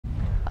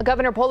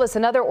Governor Polis,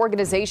 another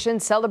organization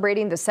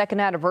celebrating the second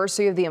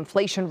anniversary of the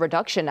Inflation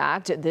Reduction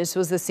Act. This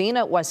was the scene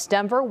at West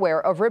Denver,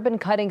 where a ribbon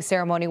cutting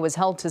ceremony was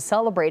held to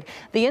celebrate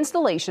the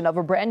installation of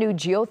a brand new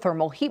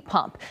geothermal heat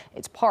pump.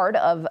 It's part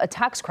of a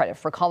tax credit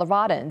for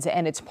Coloradans,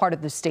 and it's part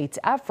of the state's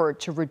effort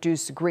to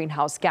reduce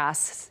greenhouse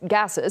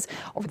gases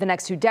over the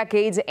next 2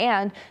 decades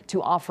and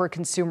to offer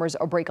consumers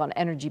a break on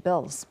energy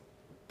bills.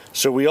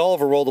 So we all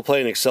have a role to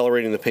play in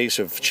accelerating the pace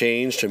of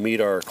change to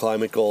meet our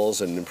climate goals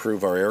and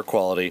improve our air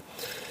quality.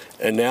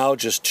 And now,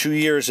 just 2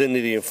 years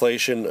into the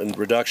Inflation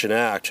Reduction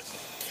Act,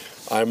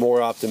 I'm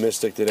more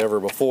optimistic than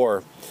ever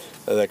before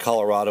that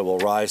Colorado will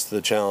rise to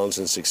the challenge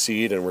and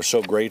succeed. And we're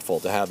so grateful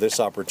to have this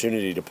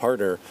opportunity to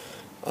partner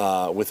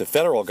with the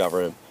federal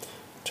government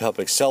to help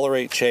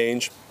accelerate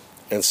change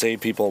and save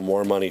people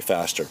more money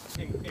faster.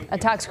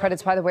 Tax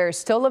credits, by the way, are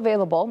still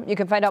available. You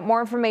can find out more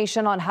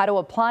information on how to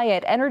apply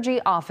at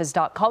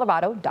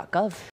energyoffice.colorado.gov.